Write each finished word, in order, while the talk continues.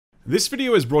This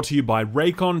video is brought to you by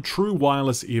Raycon True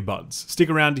Wireless Earbuds.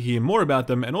 Stick around to hear more about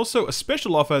them and also a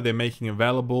special offer they're making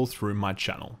available through my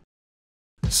channel.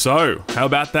 So, how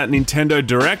about that Nintendo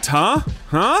Direct, huh?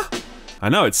 I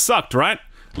know, it sucked, right?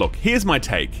 Look, here's my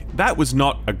take. That was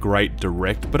not a great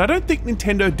Direct, but I don't think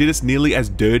Nintendo did us nearly as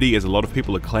dirty as a lot of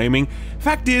people are claiming.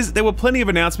 Fact is, there were plenty of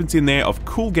announcements in there of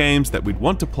cool games that we'd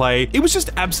want to play. It was just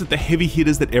absent the heavy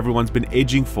hitters that everyone's been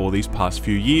edging for these past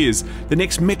few years. The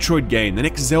next Metroid game, the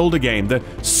next Zelda game, the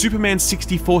Superman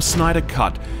 64 Snyder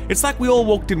Cut. It's like we all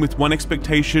walked in with one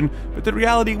expectation, but the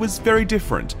reality was very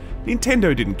different.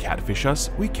 Nintendo didn't catfish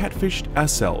us, we catfished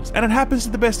ourselves, and it happens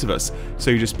to the best of us, so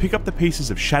you just pick up the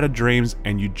pieces of shattered dreams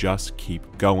and you just keep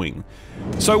going.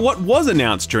 So what was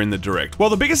announced during the Direct? Well,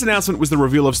 the biggest announcement was the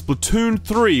reveal of Splatoon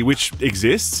 3, which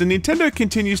exists, and Nintendo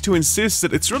continues to insist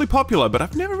that it's really popular, but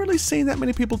I've never really seen that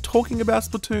many people talking about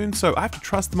Splatoon, so I have to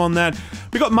trust them on that.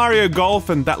 We got Mario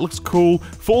Golf, and that looks cool.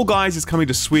 Fall Guys is coming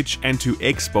to Switch and to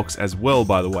Xbox as well,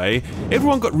 by the way.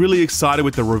 Everyone got really excited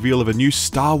with the reveal of a new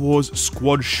Star Wars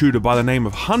squad shooter by the name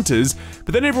of Hunters,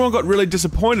 but then everyone got really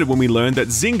disappointed when we learned that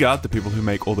Zynga, the people who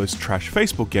make all those trash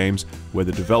Facebook games, were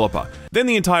the developer. Then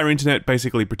the entire internet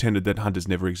basically pretended that Hunters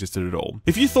never existed at all.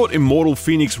 If you thought Immortal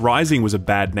Phoenix Rising was a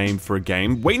bad name for a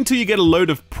game, wait until you get a load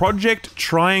of Project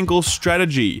Triangle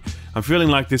Strategy. I'm feeling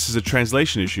like this is a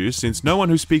translation issue, since no one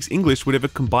who speaks English would ever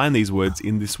combine these words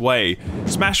in this way.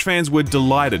 Smash fans were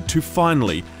delighted to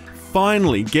finally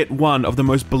get one of the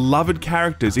most beloved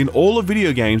characters in all of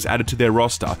video games added to their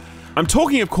roster. I'm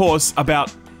talking, of course,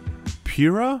 about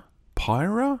Pyra?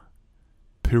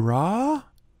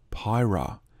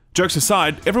 Jokes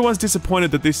aside, everyone's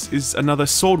disappointed that this is another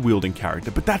sword-wielding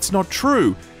character, but that's not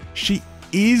true. She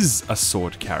is a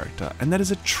sword character, and that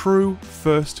is a true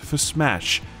first for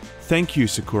Smash. Thank you,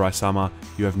 Sakurai-sama,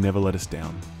 you have never let us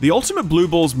down. The ultimate blue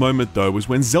balls moment, though, was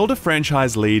when Zelda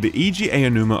franchise lead Eiji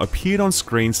Aonuma appeared on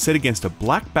screen set against a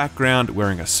black background,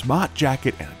 wearing a smart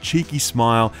jacket and a cheeky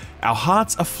smile. Our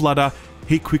hearts aflutter.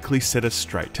 He quickly set us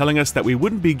straight, telling us that we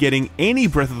wouldn't be getting any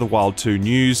Breath of the Wild 2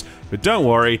 news, but don't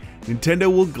worry,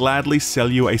 Nintendo will gladly sell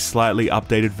you a slightly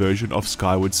updated version of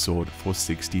Skyward Sword for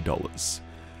 $60.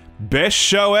 Best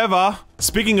show ever!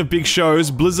 Speaking of big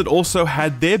shows, Blizzard also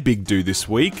had their big do this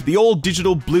week. The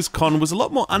all-digital BlizzCon was a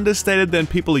lot more understated than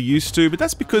people are used to, but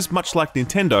that's because, much like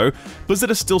Nintendo,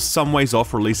 Blizzard is still some ways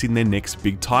off releasing their next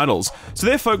big titles, so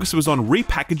their focus was on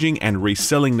repackaging and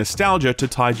reselling nostalgia to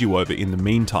tide you over in the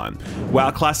meantime.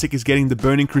 WoW Classic is getting the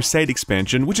Burning Crusade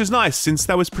expansion, which is nice since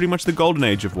that was pretty much the golden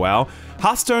age of WoW.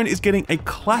 Hearthstone is getting a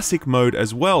classic mode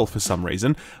as well for some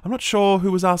reason. I'm not sure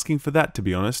who was asking for that, to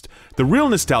be honest. The real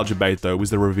nostalgia bait, though,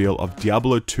 was the reveal of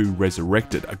Diablo 2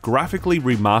 Resurrected, a graphically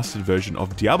remastered version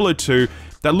of Diablo 2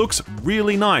 that looks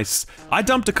really nice. I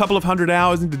dumped a couple of 100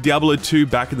 hours into Diablo 2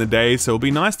 back in the day, so it'll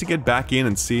be nice to get back in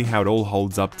and see how it all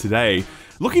holds up today.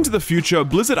 Looking to the future,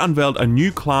 Blizzard unveiled a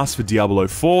new class for Diablo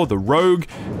 4, the Rogue.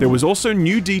 There was also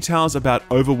new details about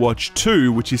Overwatch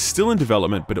 2, which is still in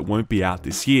development, but it won't be out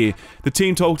this year. The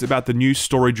team talked about the new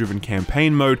story-driven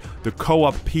campaign mode, the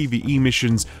co-op PvE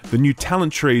missions, the new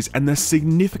talent trees, and the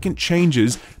significant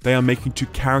changes they are making to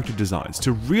character designs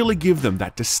to really give them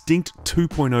that distinct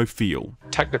 2.0 feel.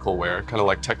 Technical wear, kind of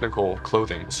like technical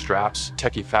clothing, straps,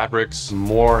 techie fabrics,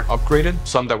 more upgraded,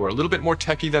 some that were a little bit more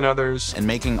techie than others. And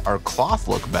making our cloth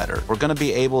look better. We're going to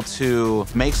be able to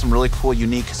make some really cool,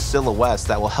 unique silhouettes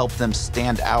that will help them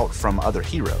stand out from other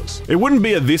heroes. It wouldn't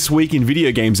be a This Week in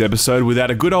Videogames episode without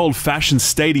a good old-fashioned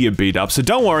Stadia beat-up, so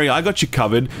don't worry, I got you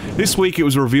covered. This week it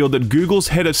was revealed that Google's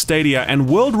head of Stadia and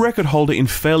world record holder in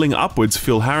failing upwards,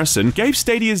 Phil Harrison, gave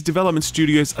Stadia's development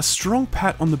studios a strong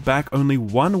pat on the back only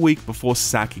 1 week before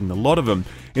sacking the lot of them.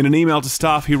 In an email to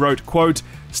staff, he wrote, quote,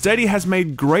 "Stadia has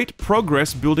made great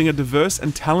progress building a diverse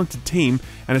and talented team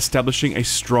and establishing a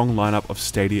strong lineup of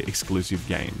Stadia exclusive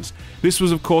games." This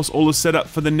was of course all a setup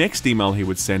for the next email he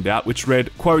would send out, which read,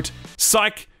 quote,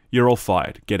 "Psych, you're all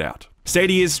fired, get out."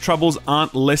 Stadia's troubles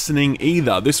aren't lessening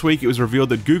either. This week it was revealed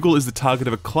that Google is the target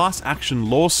of a class action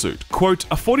lawsuit. Quote,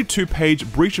 "A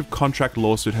 42-page breach of contract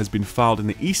lawsuit has been filed in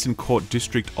the Eastern Court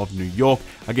District of New York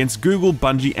against Google,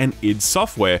 Bungie, and id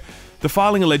Software. The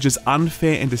filing alleges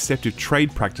unfair and deceptive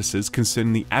trade practices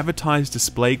concerning the advertised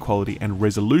display quality and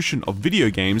resolution of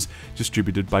video games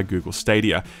distributed by Google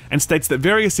Stadia, and states that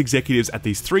various executives at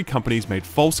these three companies made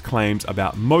false claims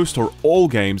about most or all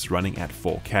games running at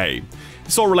 4K.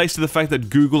 This all relates to the fact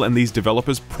that Google and these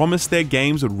developers promised their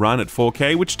games would run at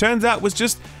 4K, which turns out was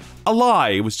just a lie.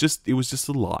 It was just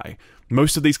a lie.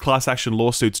 Most of these class action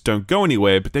lawsuits don't go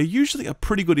anywhere, but they're usually a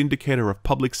pretty good indicator of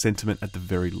public sentiment at the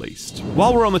very least.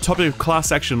 While we're on the topic of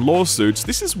class action lawsuits,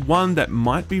 this is one that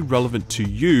might be relevant to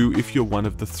you if you're one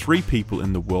of the 3 people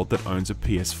in the world that owns a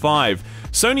PS5.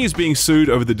 Sony is being sued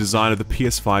over the design of the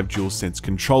PS5 DualSense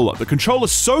controller. The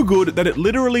controller's so good that it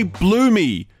literally blew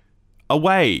me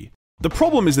away. The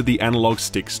problem is that the analog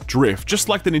sticks drift, just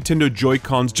like the Nintendo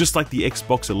Joy-Cons, just like the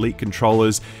Xbox Elite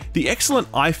controllers. The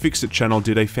excellent iFixit channel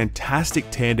did a fantastic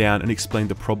teardown and explained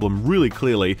the problem really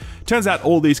clearly. Turns out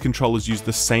all these controllers use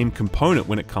the same component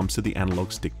when it comes to the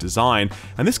analog stick design,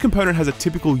 and this component has a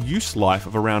typical use life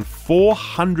of around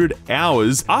 400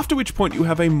 hours, after which point you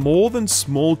have a more than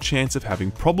small chance of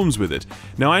having problems with it.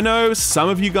 Now I know some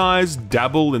of you guys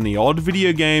dabble in the odd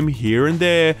video game here and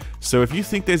there, so if you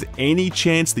think there's any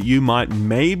chance that you might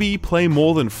maybe play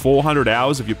more than 400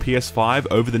 hours of your PS5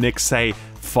 over the next, say,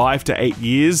 5 to 8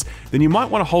 years, then you might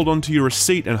want to hold on to your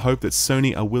receipt and hope that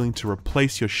Sony are willing to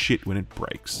replace your shit when it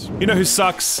breaks. You know who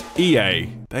sucks? EA.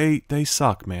 They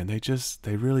suck, man.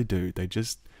 They really do.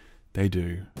 They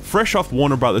do. Fresh off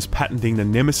Warner Brothers patenting the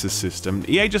Nemesis system,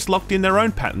 EA just locked in their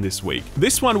own patent this week.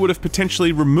 This one would have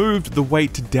potentially removed the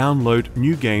wait to download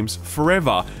new games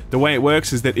forever. The way it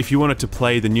works is that if you wanted to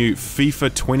play the new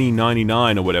FIFA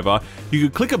 2099 or whatever, you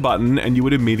could click a button and you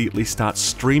would immediately start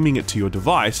streaming it to your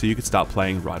device so you could start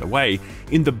playing right away.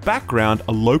 In the background,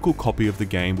 a local copy of the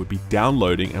game would be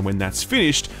downloading, and when that's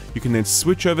finished, you can then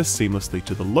switch over seamlessly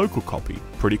to the local copy.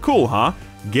 Pretty cool, huh?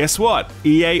 Guess what?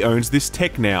 EA owns this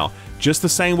tech now. Just the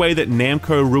same way that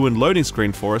Namco ruined loading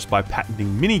screen for us by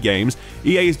patenting minigames,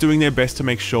 EA is doing their best to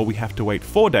make sure we have to wait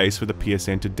 4 days for the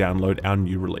PSN to download our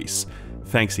new release.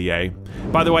 Thanks, EA.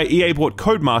 By the way, EA bought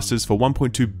Codemasters for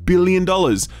 $1.2 billion.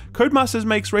 Codemasters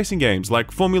makes racing games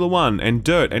like Formula 1 and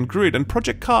Dirt and Grid and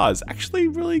Project Cars. Actually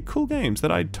really cool games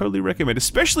that I totally recommend,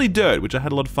 especially Dirt, which I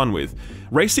had a lot of fun with.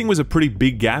 Racing was a pretty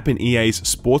big gap in EA's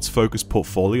sports-focused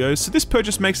portfolio, so this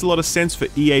purchase makes a lot of sense for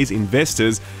EA's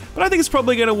investors, but I think it's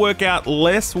probably going to work out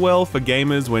less well for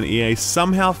gamers when EA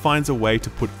somehow finds a way to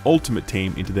put Ultimate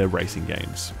Team into their racing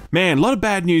games. Man, a lot of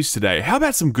bad news today. How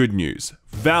about some good news?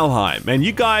 Valheim. And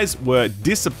you guys were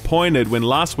disappointed when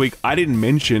last week I didn't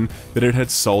mention that it had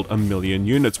sold 1 million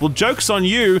units. Well, joke's on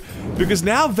you, because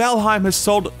now Valheim has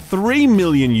sold 3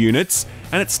 million units,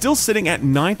 and it's still sitting at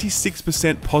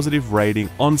 96% positive rating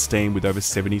on Steam with over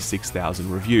 76,000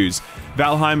 reviews.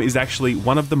 Valheim is actually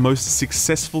one of the most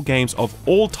successful games of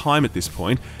all time at this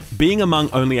point, being among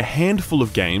only a handful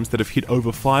of games that have hit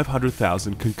over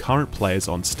 500,000 concurrent players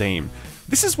on Steam.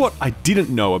 This is what I didn't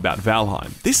know about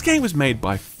Valheim. This game was made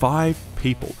by 5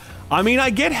 people. I mean, I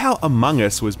get how Among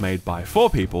Us was made by 4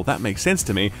 people, that makes sense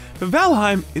to me, but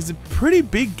Valheim is a pretty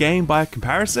big game by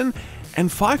comparison,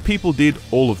 and 5 people did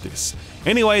all of this.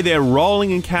 Anyway, they're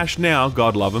rolling in cash now,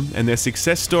 God love them, and their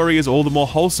success story is all the more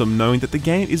wholesome knowing that the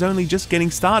game is only just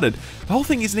getting started. The whole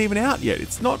thing isn't even out yet,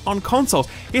 it's not on consoles,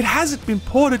 it hasn't been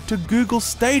ported to Google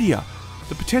Stadia.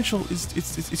 The potential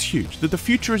is huge, the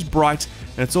future is bright,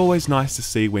 and it's always nice to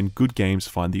see when good games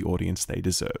find the audience they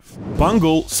deserve.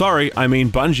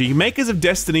 Bungie, makers of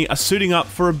Destiny, are suiting up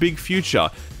for a big future.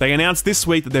 They announced this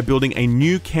week that they're building a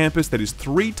new campus that is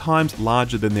 3 times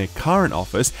larger than their current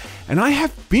office, and I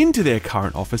have been to their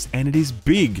current office and it is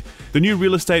big. The new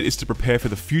real estate is to prepare for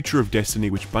the future of Destiny,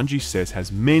 which Bungie says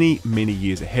has many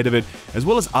years ahead of it, as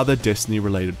well as other Destiny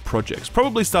related projects.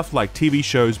 Probably stuff like TV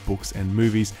shows, books and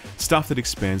movies, stuff that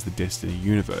expands the Destiny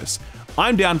universe.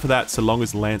 I'm down for that so long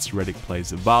as Lance Reddick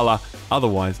plays Zavala,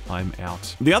 otherwise I'm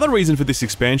out. The other reason for this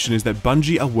expansion is that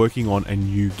Bungie are working on a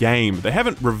new game. They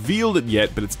haven't revealed it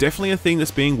yet, but it's definitely a thing that's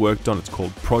being worked on. It's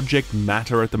called Project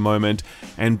Matter at the moment,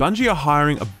 and Bungie are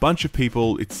hiring a bunch of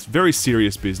people. It's very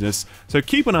serious business, so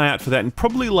keep an eye out for that in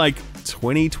probably like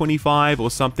 2025 or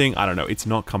something. I don't know, it's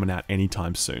not coming out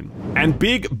anytime soon. And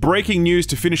big breaking news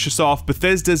to finish us off,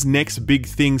 Bethesda's next big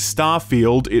thing,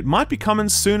 Starfield, it might be coming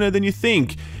sooner than you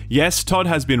think. Yes, Todd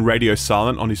has been radio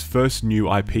silent on his first new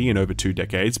IP in over 2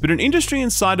 decades, but an industry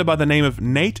insider by the name of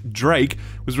Nate Drake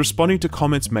was responding to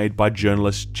comments made by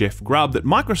journalist Jeff Grubb that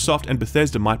Microsoft and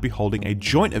Bethesda might be holding a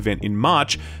joint event in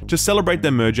March to celebrate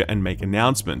their merger and make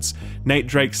announcements. Nate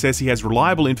Drake says he has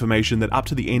reliable information that up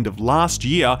to the end of last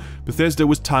year, Bethesda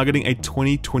was targeting a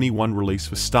 2021 release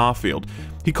for Starfield.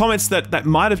 He comments that that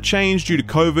might have changed due to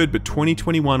COVID, but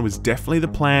 2021 was definitely the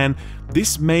plan.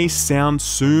 This may sound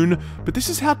soon, but this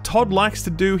is how Todd likes to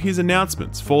do his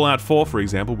announcements. Fallout 4, for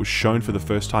example, was shown for the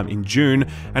first time in June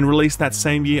and released that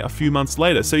same year a few months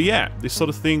later. So yeah, this sort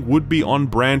of thing would be on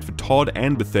brand for Todd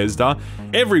and Bethesda.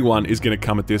 Everyone is going to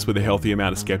come at this with a healthy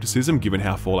amount of skepticism, given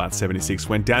how Fallout 76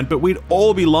 went down, but we'd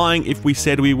all be lying if we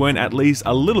said we weren't at least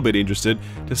a little bit interested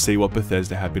to see what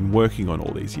Bethesda have been working on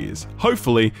all these years.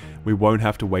 Hopefully, we won't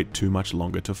have to wait too much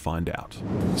longer to find out.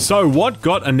 So what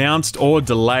got announced or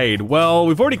delayed? Well,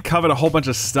 we've already covered a whole bunch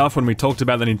of stuff when we talked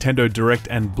about the Nintendo Direct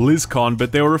and BlizzCon,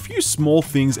 but there were a few small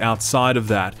things outside of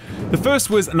that. The first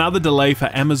was another delay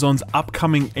for Amazon's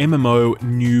upcoming MMO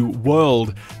New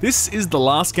World. This is the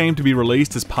last game to be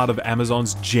released as part of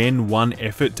Amazon's Gen 1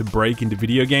 effort to break into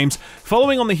video games,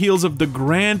 following on the heels of The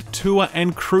Grand Tour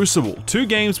and Crucible, two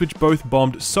games which both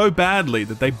bombed so badly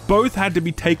that they both had to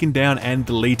be taken down and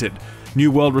deleted. New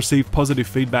World received positive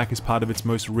feedback as part of its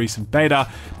most recent beta,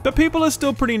 but people are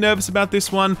still pretty nervous about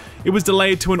this one. It was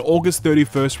delayed to an August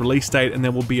 31st release date, and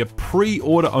there will be a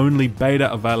pre-order only beta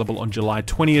available on July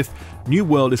 20th. New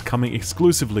World is coming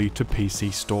exclusively to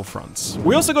PC storefronts.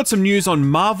 We also got some news on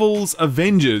Marvel's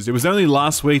Avengers. It was only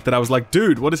last week that I was like,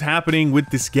 dude, what is happening with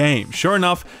this game? Sure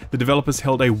enough, the developers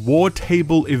held a War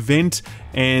Table event,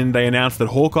 and they announced that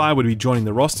Hawkeye would be joining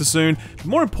the roster soon. But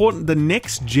more important, the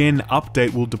next-gen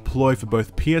update will deploy for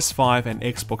both PS5 and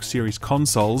Xbox Series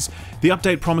consoles. The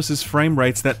update promises frame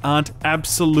rates that aren't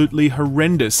absolutely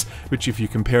horrendous, which if you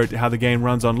compare it to how the game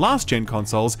runs on last-gen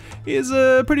consoles, is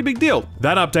a pretty big deal.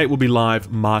 That update will be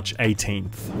live March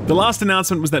 18th. The last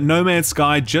announcement was that No Man's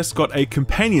Sky just got a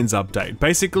Companions update.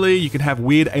 Basically, you can have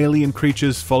weird alien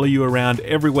creatures follow you around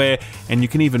everywhere, and you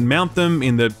can even mount them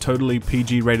in the totally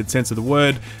PG-rated sense of the word.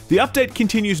 The update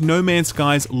continues No Man's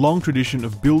Sky's long tradition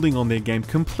of building on their game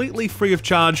completely free of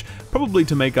charge, probably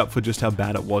to make up for just how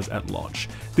bad it was at launch.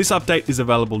 This update is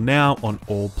available now on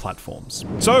all platforms.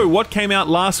 So, what came out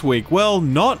last week? Well,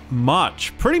 not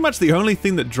much. Pretty much the only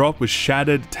thing that dropped was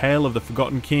Shattered: Tale of the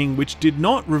Forgotten King, which did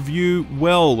not review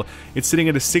well. It's sitting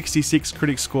at a 66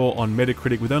 critic score on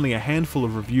Metacritic with only a handful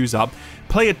of reviews up.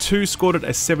 Player 2 scored it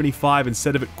a 75 and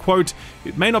said of it, quote,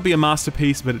 "It may not be a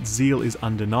masterpiece, but its zeal is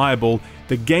undeniable."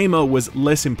 The gamer was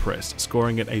less impressed,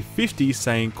 scoring it a 50,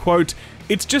 saying, quote,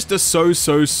 "It's just a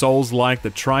so-so Souls-like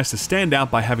that tries to stand out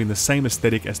by having the same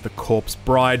aesthetic as The Corpse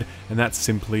Bride, and that's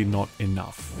simply not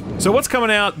enough." So what's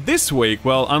coming out this week?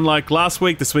 Well, unlike last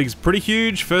week, this week is pretty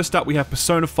huge. First up, we have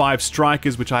Persona 5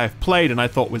 Strikers, which I have played and I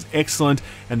thought was excellent,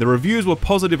 and the reviews were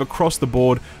positive across the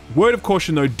board. Word of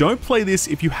caution though, don't play this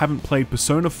if you haven't played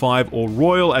Persona 5 or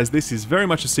Royal, as this is very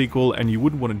much a sequel and you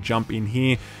wouldn't want to jump in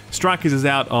here. Strikers is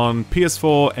out on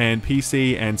PS4 and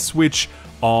PC and Switch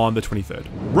on the 23rd.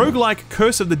 Roguelike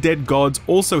Curse of the Dead Gods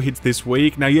also hits this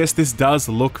week. Now yes, this does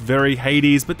look very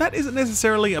Hades, but that isn't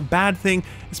necessarily a bad thing,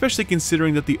 especially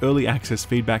considering that the early access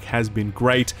feedback has been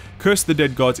great. Curse of the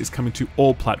Dead Gods is coming to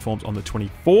all platforms on the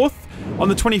 24th. On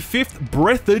the 25th,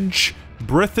 Breathage.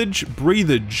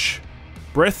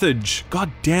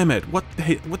 God damn it.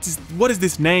 What is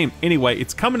this name? Anyway,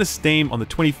 it's coming to Steam on the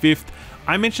 25th.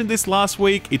 I mentioned this last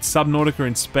week, it's Subnautica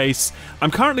in space.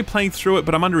 I'm currently playing through it,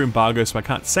 but I'm under embargo, so I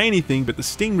can't say anything, but the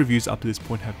Steam reviews up to this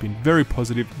point have been very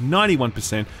positive,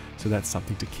 91%, so that's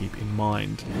something to keep in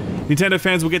mind. Nintendo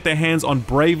fans will get their hands on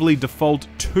Bravely Default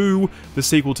 2, the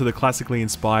sequel to the classically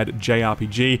inspired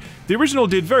JRPG. The original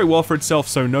did very well for itself,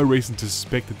 so no reason to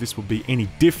suspect that this will be any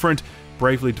different.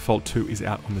 Bravely Default 2 is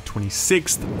out on the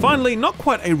 26th. Finally, not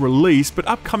quite a release, but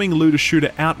upcoming looter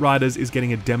shooter Outriders is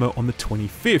getting a demo on the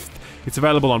 25th. It's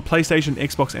available on PlayStation,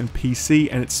 Xbox, and PC,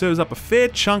 and it serves up a fair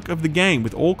chunk of the game,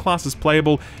 with all classes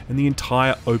playable and the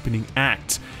entire opening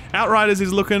act. Outriders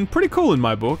is looking pretty cool in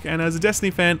my book, and as a Destiny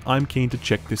fan, I'm keen to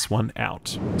check this one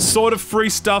out. Sort of free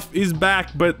stuff is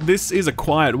back, but this is a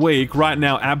quiet week. Right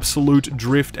now, Absolute,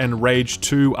 Drift, and Rage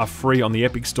 2 are free on the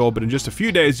Epic Store, but in just a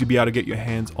few days, you'll be able to get your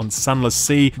hands on Sunless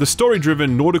Sea, the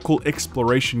story-driven nautical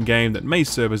exploration game that may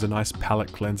serve as a nice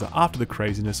palate cleanser after the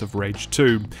craziness of Rage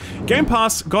 2. Game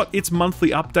Pass got its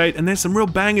monthly update, and there's some real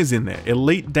bangers in there.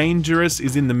 Elite Dangerous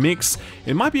is in the mix.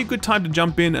 It might be a good time to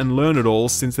jump in and learn it all,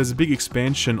 since there's a big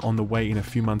expansion on the way in a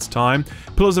few months' time.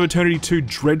 Pillars of Eternity 2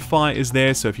 Dreadfire is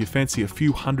there, so if you fancy a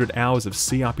few hundred hours of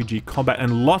CRPG combat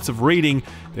and lots of reading,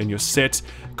 then you're set.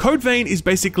 Code Vein is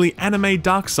basically anime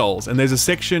Dark Souls, and there's a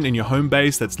section in your home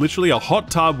base that's literally a hot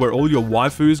tub where all your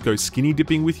waifus go skinny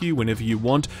dipping with you whenever you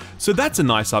want, so that's a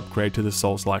nice upgrade to the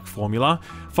Souls-like formula.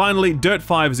 Finally, Dirt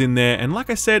 5 is in there, and like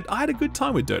I said, I had a good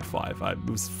time with Dirt 5. It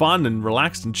was fun and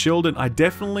relaxed and chilled, and I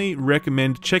definitely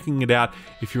recommend checking it out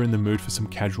if you're in the mood for some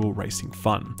casual racing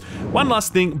fun. One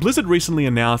last thing, Blizzard recently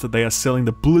announced that they are selling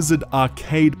the Blizzard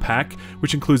Arcade Pack,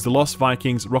 which includes the Lost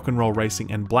Vikings, Rock'n'Roll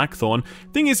Racing, and Blackthorn.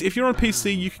 Thing is, if you're on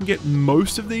PC, you can get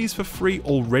most of these for free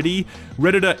already.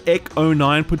 Redditor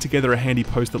Ek09 put together a handy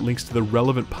post that links to the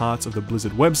relevant parts of the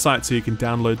Blizzard website so you can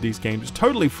download these games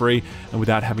totally free and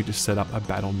without having to set up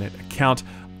a Battle.net account.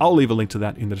 I'll leave a link to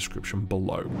that in the description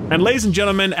below. And ladies and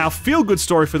gentlemen, our feel-good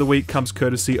story for the week comes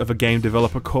courtesy of a game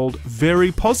developer called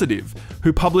Very Positive,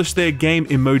 who published their game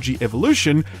Emoji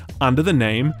Evolution under the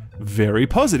name Very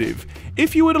Positive.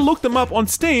 If you were to look them up on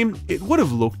Steam, it would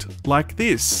have looked like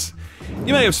this.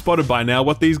 You may have spotted by now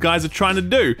what these guys are trying to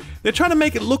do. They're trying to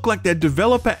make it look like their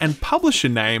developer and publisher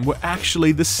name were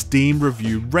actually the Steam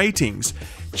review ratings.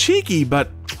 Cheeky, but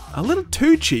a little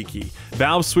too cheeky.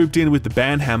 Valve swooped in with the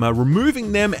banhammer,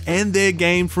 removing them and their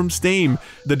game from Steam.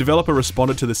 The developer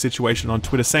responded to the situation on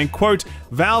Twitter saying, quote,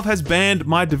 "Valve has banned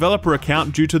my developer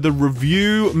account due to the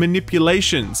review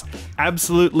manipulations.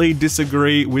 Absolutely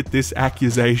disagree with this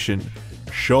accusation."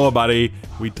 Sure, buddy.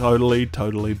 We totally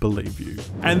believe you.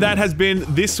 And that has been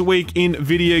This Week in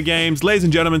Video Games. Ladies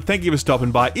and gentlemen, thank you for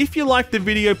stopping by. If you liked the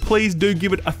video, please do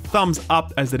give it a thumbs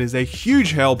up, as that is a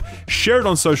huge help. Share it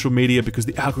on social media because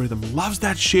the algorithm loves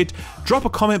that shit. Drop a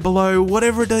comment below,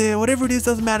 whatever it is,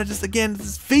 doesn't matter.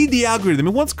 Just feed the algorithm.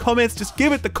 It wants comments, just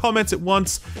give it the comments at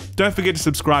once. Don't forget to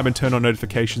subscribe and turn on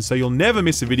notifications so you'll never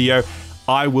miss a video.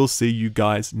 I will see you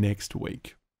guys next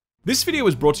week. This video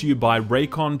was brought to you by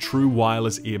Raycon True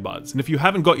Wireless Earbuds, and if you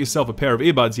haven't got yourself a pair of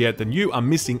earbuds yet, then you are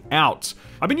missing out.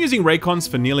 I've been using Raycons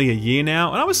for nearly a year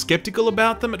now, and I was skeptical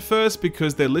about them at first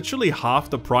because they're literally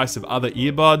half the price of other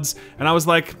earbuds, and I was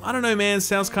like, I don't know man,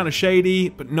 sounds kind of shady,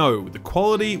 but no, the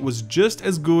quality was just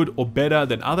as good or better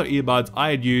than other earbuds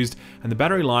I had used, and the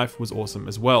battery life was awesome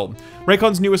as well.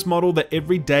 Raycon's newest model, the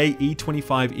Everyday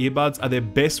E25 earbuds, are their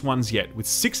best ones yet, with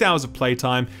 6 hours of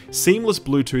playtime, seamless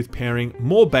Bluetooth pairing,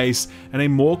 more bass, and a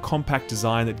more compact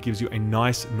design that gives you a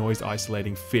nice noise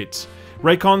isolating fit.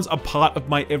 Raycons are part of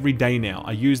my everyday now.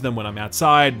 I use them when I'm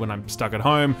outside, when I'm stuck at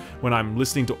home, when I'm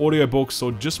listening to audiobooks,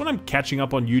 or just when I'm catching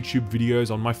up on YouTube videos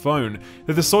on my phone.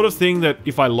 They're the sort of thing that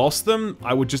if I lost them,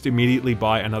 I would just immediately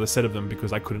buy another set of them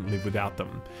because I couldn't live without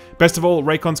them. Best of all,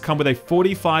 Raycons come with a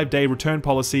 45-day return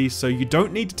policy, so you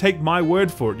don't need to take my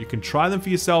word for it. You can try them for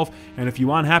yourself, and if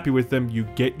you aren't happy with them, you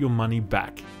get your money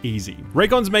back. Easy.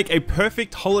 Raycons make a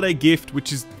perfect holiday gift,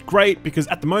 which is great because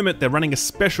at the moment they're running a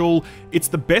special. It's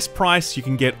the best price you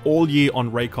can get all year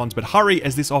on Raycons, but hurry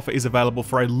as this offer is available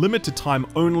for a limited time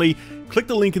only. Click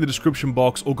the link in the description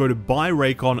box or go to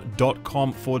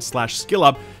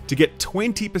buyraycon.com/skillup to get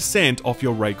 20% off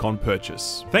your Raycon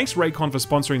purchase. Thanks Raycon for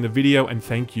sponsoring the video, and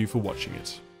thank you for watching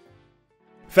it.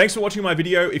 Thanks for watching my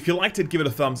video. If you liked it, give it a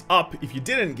thumbs up. If you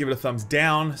didn't, give it a thumbs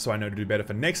down so I know to do better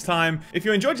for next time. If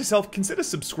you enjoyed yourself, consider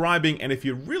subscribing, and if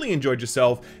you really enjoyed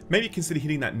yourself, maybe consider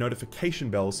hitting that notification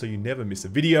bell so you never miss a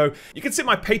video. You can see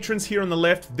my patrons here on the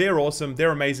left. They're awesome.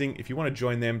 They're amazing. If you want to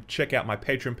join them, check out my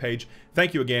Patreon page.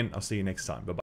 Thank you again. I'll see you next time. Bye-bye.